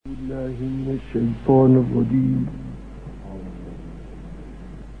من الشيطان الرجيم.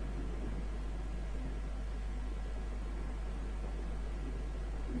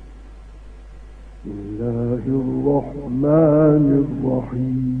 بسم الله الرحمن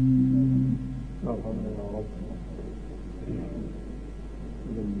الرحيم.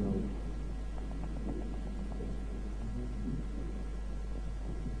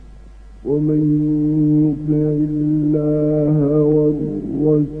 ومن يطع الله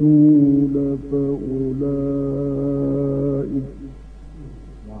والرسول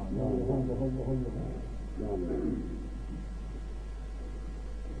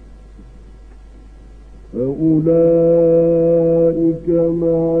فأولئك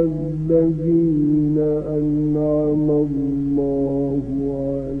مع الذين أنعم الله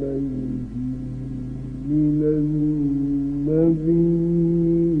عليهم من النبيين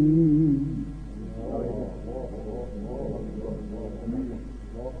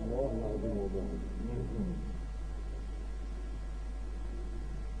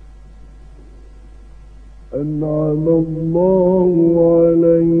أنعم الله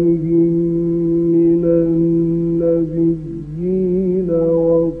عليهم من النبيين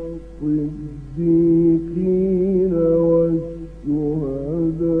والصديقين والشهداء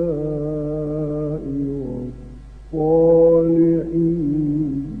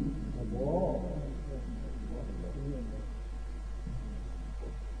والصالحين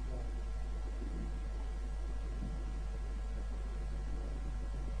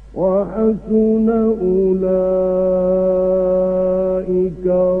وحسن أولئك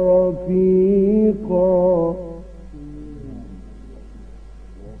رفيقا.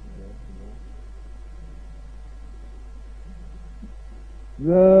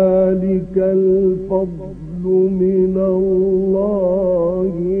 ذلك الفضل من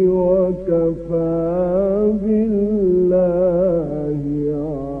الله وكفى بالله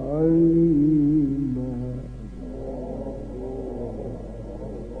عليما.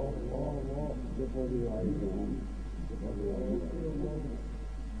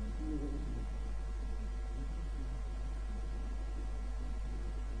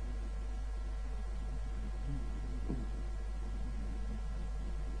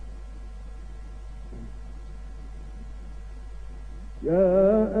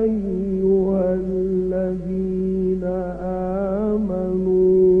 يا أيها الذين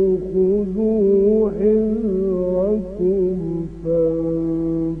آمنوا خذوا حذركم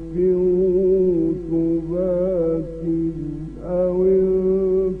فانفروا ثبات أو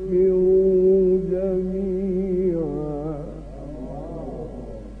انفروا جميعا.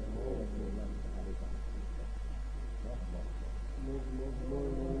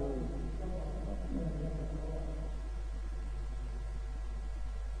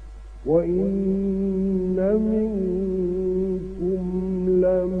 وإن منكم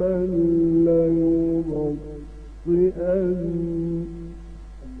لمن ليبطئن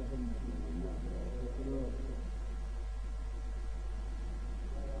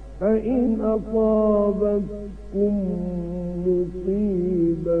فإن أصابتكم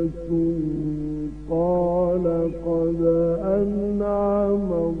مصيبة قال قد أنعم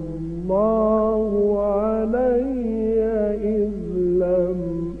الله علي إذ لم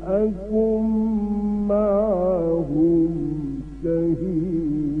أكن معهم شهيدا.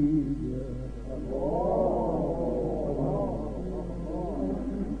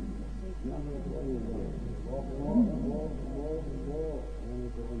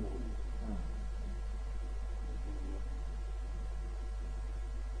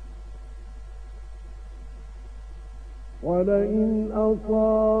 ولئن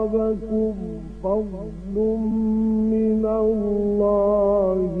أصابكم فضل من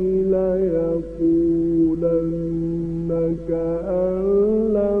الله ليقولن كأن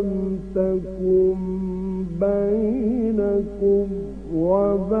لم تكن بينكم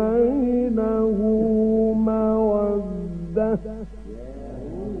وبينه مودة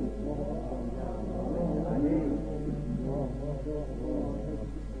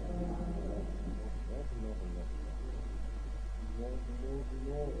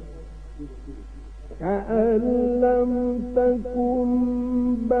كأن لم تكن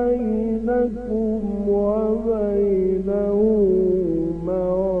بينكم وبينه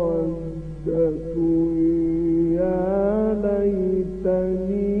مودة يا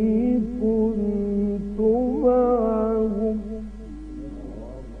ليتني كنت معهم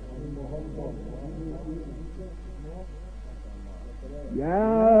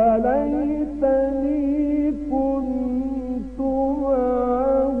يا ليتني كنت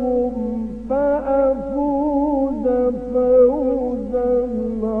معهم فأفوز فوزا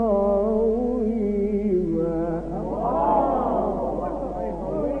عظيما.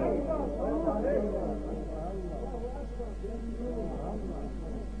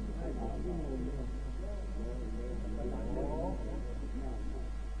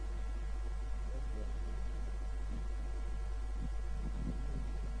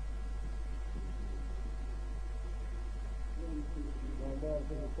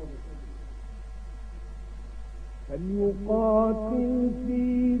 فليقاتل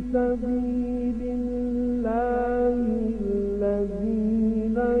في سبيل الله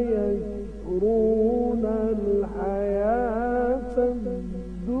الذين يشرون الحياة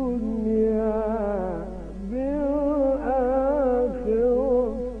الدنيا بالآخرة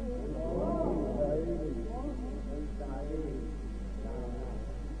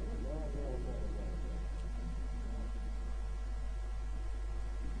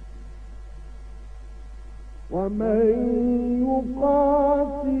ومن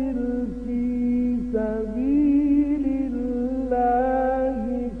يقاتل في سبيل الله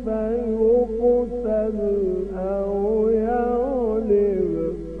فيقتل أو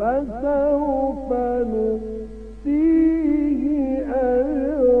يغلب فسوف نؤتيه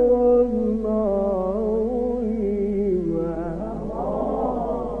أجرا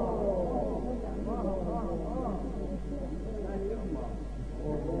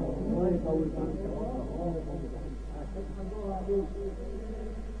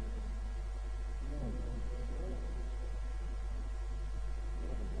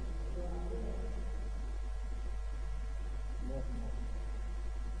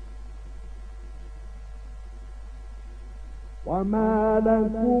وما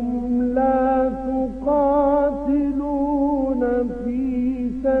لكم لا تقاتلون في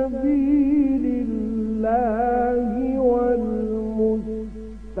سبيل الله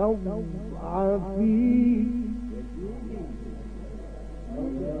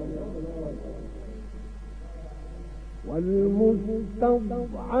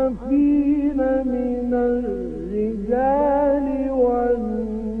والمستضعفين من الرجال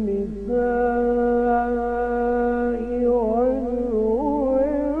والنساء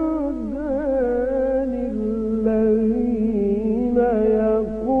والولدان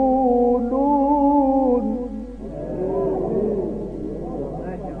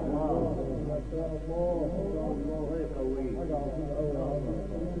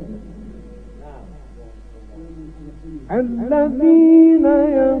الذين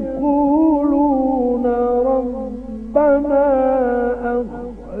يقولون ربنا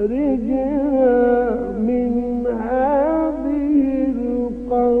أخرجنا من هذه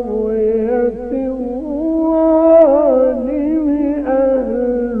القرية الظالم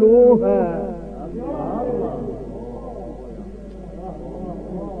أهلها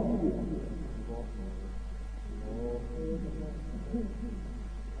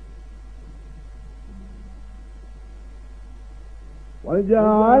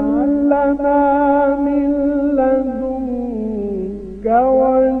واجعل لنا من لدنك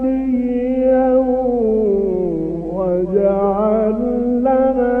وليا واجعل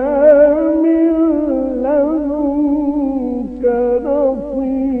لنا من لدنك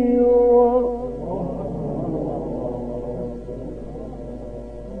نصيرا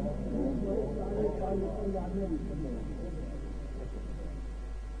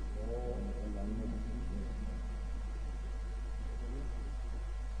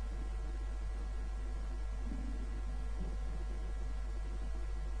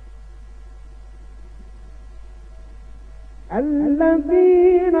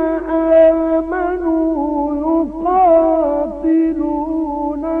الذين آمنوا يقاتلون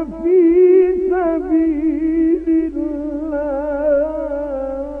في سبيل الله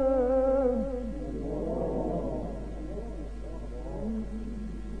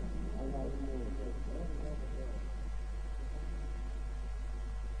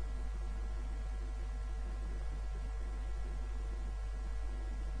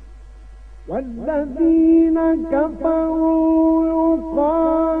والذين كفروا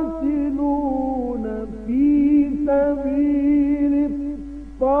يقاتلون في سبيل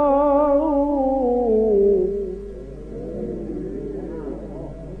الطاغوت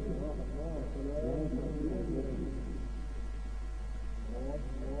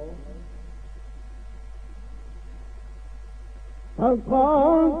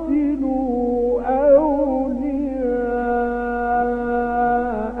فقاتلوا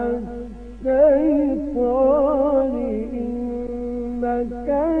أولياء الشيطان إن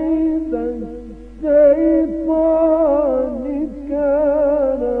كيد الشيطان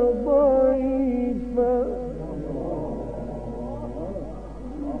كان ضعيفا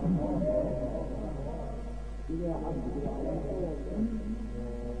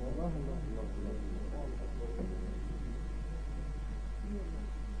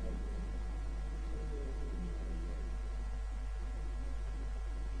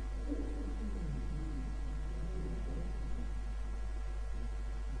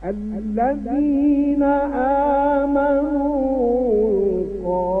الذين آمنوا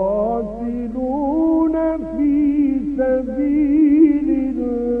يقاتلون في سبيل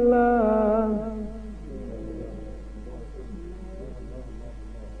الله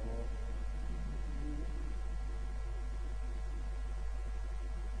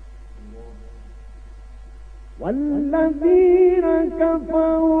والذين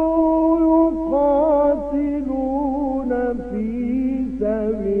كفروا يقاتلون في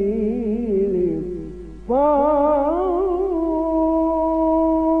سبيل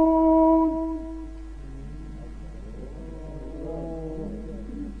الطاغوت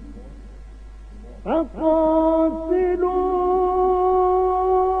فقاتلوا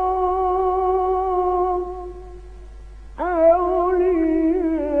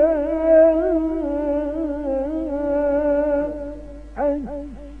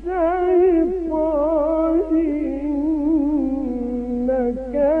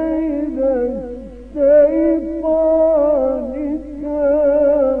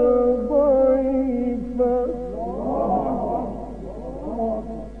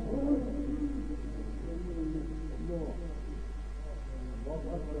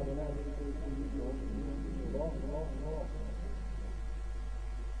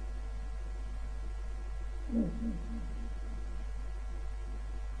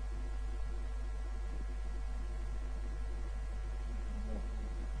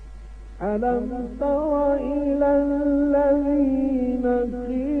ألم تر إلى الذين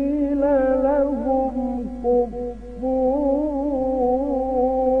قيل لهم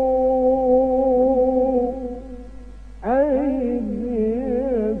كفوا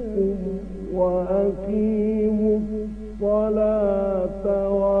أيديكم وأقيموا الصلاة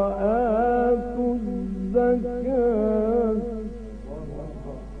وآتوا الزكاة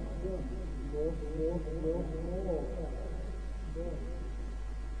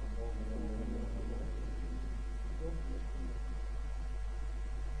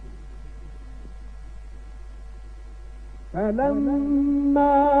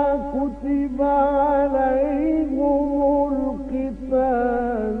فلما كتب عليهم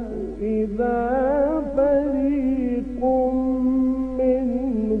القتال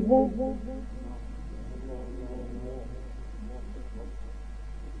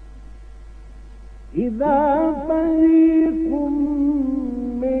إذا فريق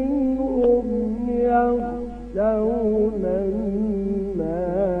منهم يخشون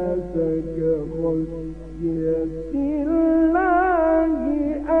الناس كخشية الله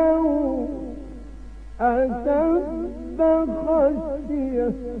أو أشد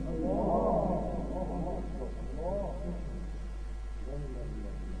خشية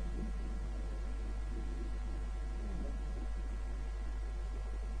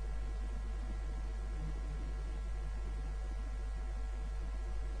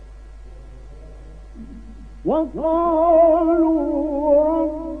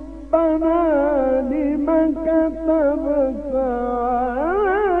وقالوا ربنا لم كتبت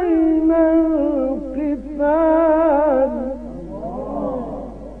علينا القتال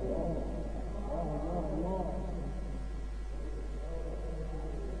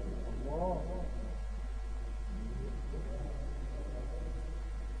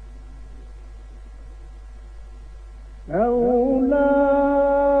لولا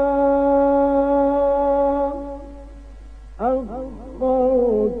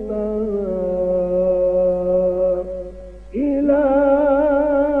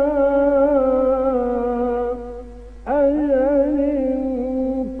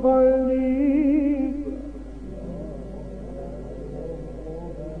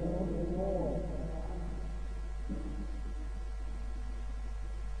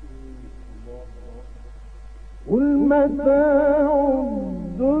قل متاع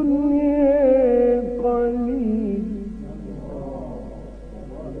الدنيا قليل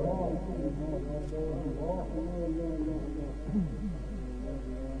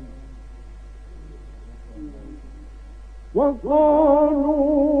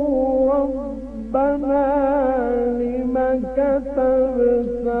وقالوا ربنا لم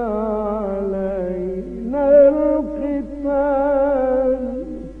كتبت علينا القتال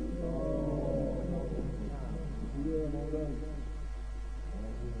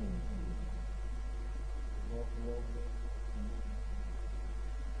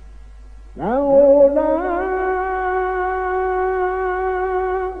لولا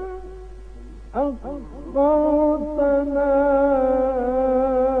أخرتنا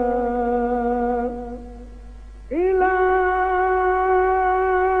إلى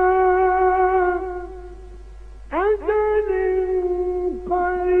أجل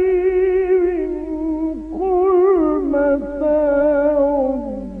قريب قل متاع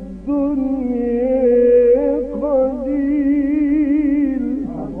الدنيا قليل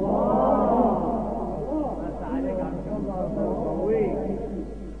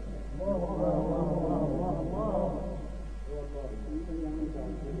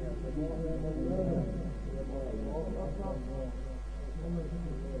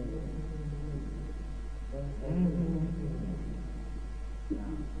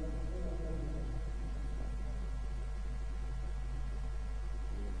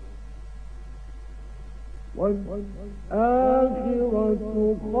والآخرة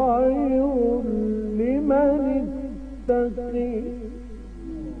خير لمن اتقي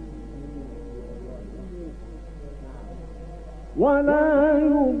ولا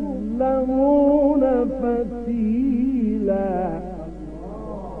يظلمون فتيلا.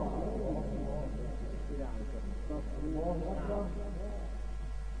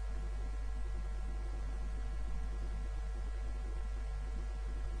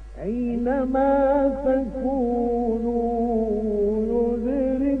 أينما تكونوا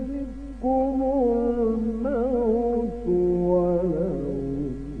يدرككم الموت ولو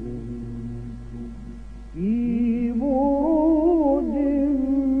في بروج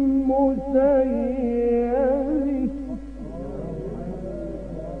مسيرة.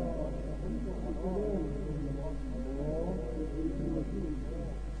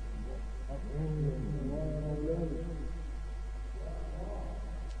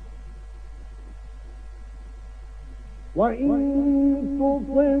 وإن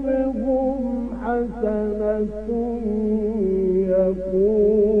تصبهم حسنة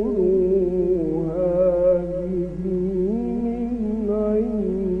يقولوا هذه من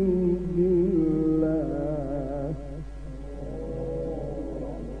عند الله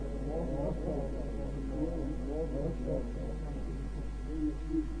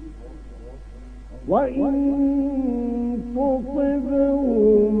وإن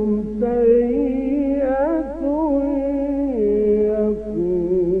تصبهم سيئة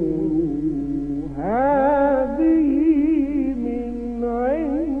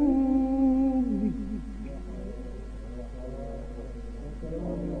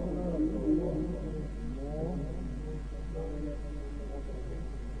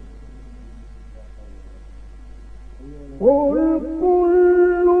قل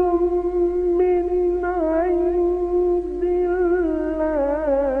كل من عند الله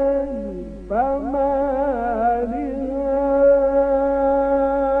فما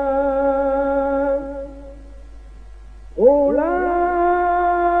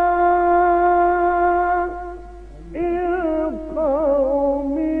لهؤلاء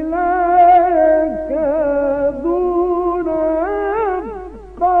القوم لا يكادون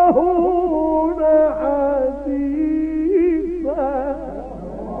يفقهون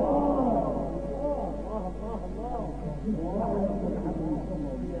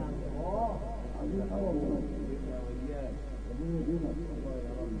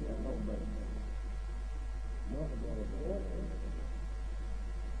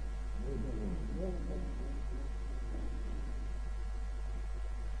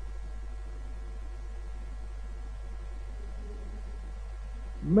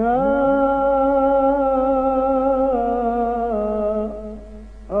ما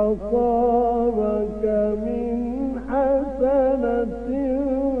أصابك من حسنة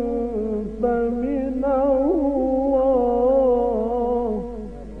فمن الله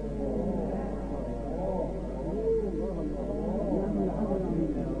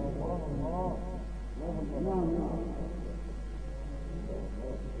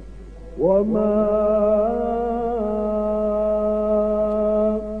وما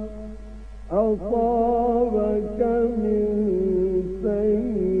أصابك من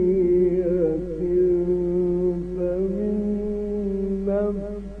سيئة فمن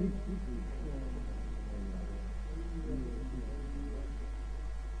نفسك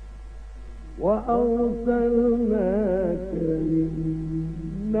وأرسلناك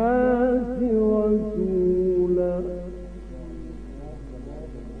للناس رسولا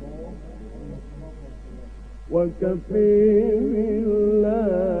وكفى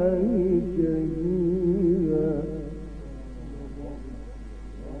بالله شهيدا.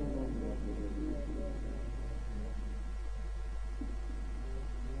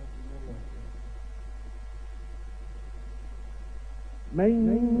 من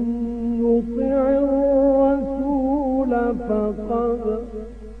يطع الرسول فقد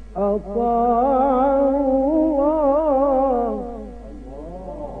أطاع الله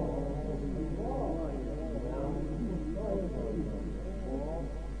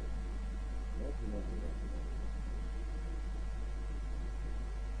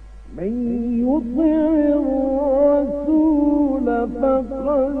من يطع الرسول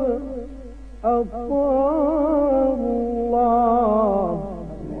فقد أطاع الله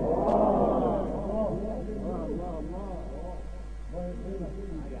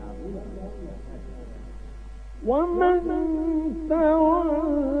ومن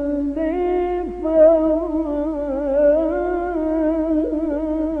تولي فما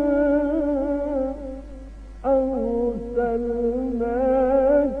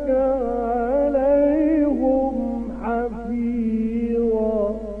أرسلناك عليهم حفيظا.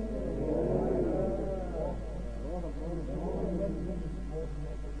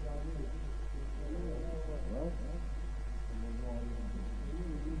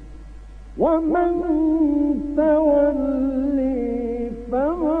 ومن تولي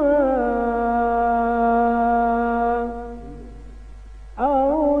فما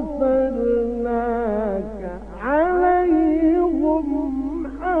أرسلناك عليهم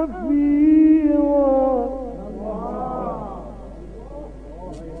حفيظا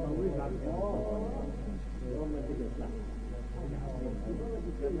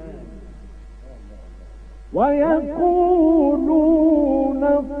ويقولون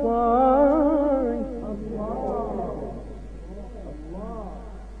طاعة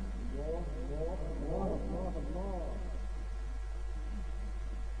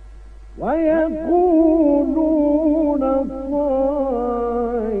ويقولون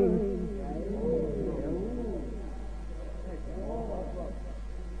طاعة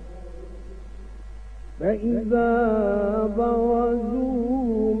فإذا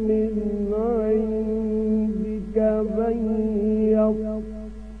برزوا من عندك بيض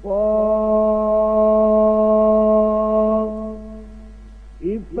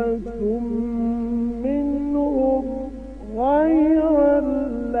طائفة منهم غير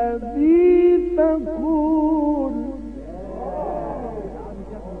الذي تقول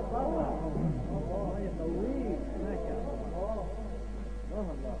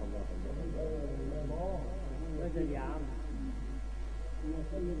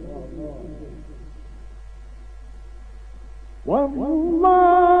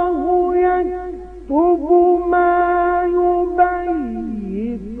والله يكتب ما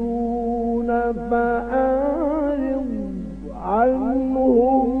يبيتون فأعرض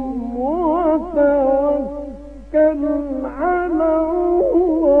عنهم وتوكل على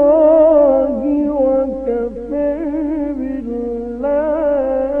الله وكفى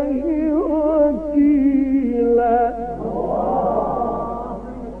بالله وكيلا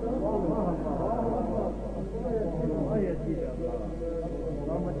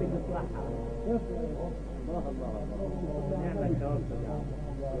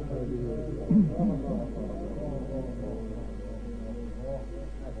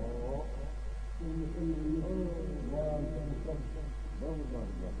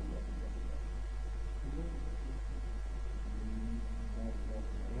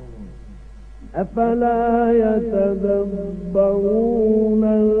أفلا يتدبرون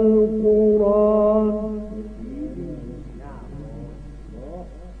القرآن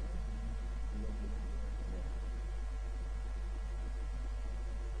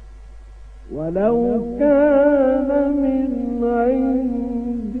ولو كان من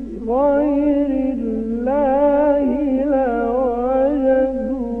عند غير الله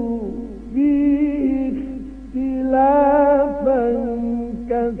لوجدوا فيه اختلافا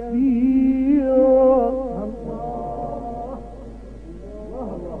كثيرا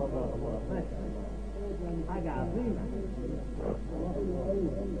حاجة عظيمة.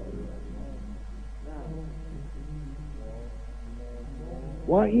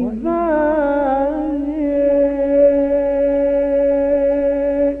 وإذا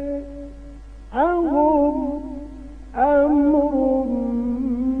جاءهم أمر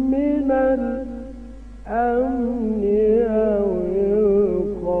من الأمن أو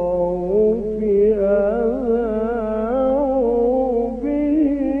الخوف أذاعوا به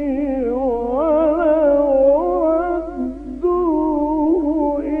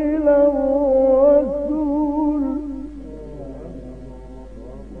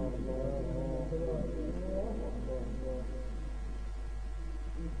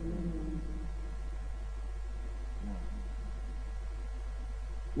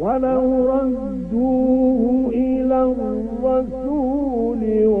ولو ردوه إلى الرسول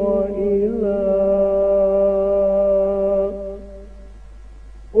وإلى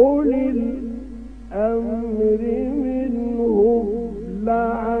أولي الأمر منهم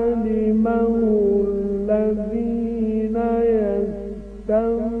لعلمه الذين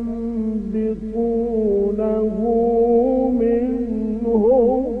يستنبطونه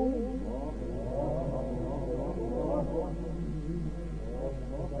منهم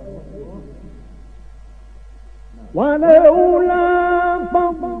ولولا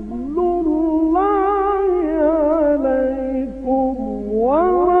فضل الله عليكم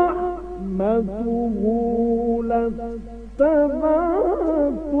ورحمته لاتبعتم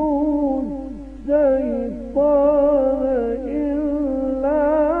الشيطان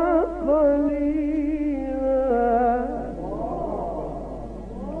إلا قليلا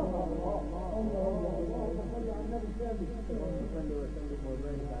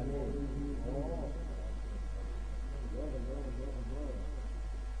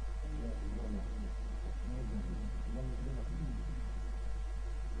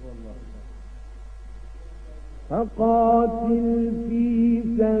فقاتل في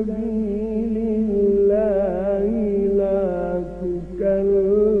سبيل الله لا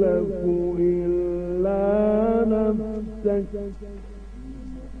تكلف إلا نفسك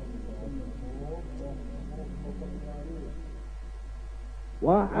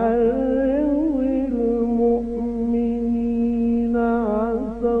وحرض المؤمنين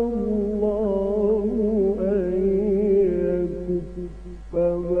عسى الله أن يكف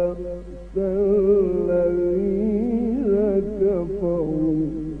بأس الذين كفروا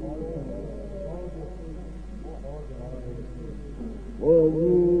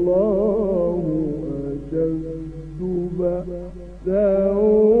والله أشد بأسا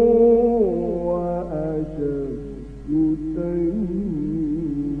وأشد تنكيلا.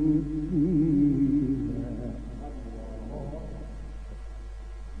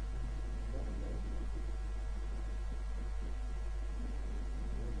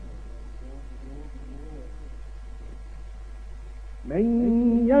 من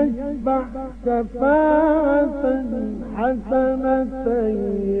يشفع شفاعة حسنة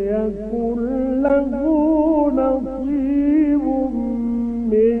يكن له نصيب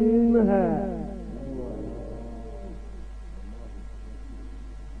منها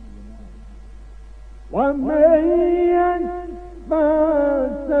ومن يشفع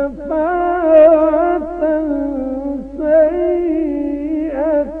شفاعة سيئة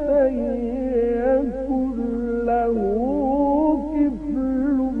يكن له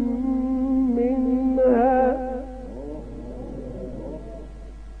كفل منها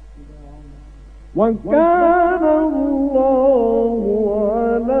وكان الله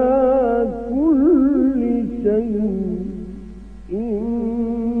على كل شيء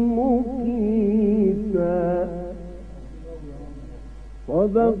مقيتا.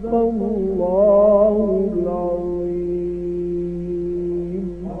 صدق الله العظيم.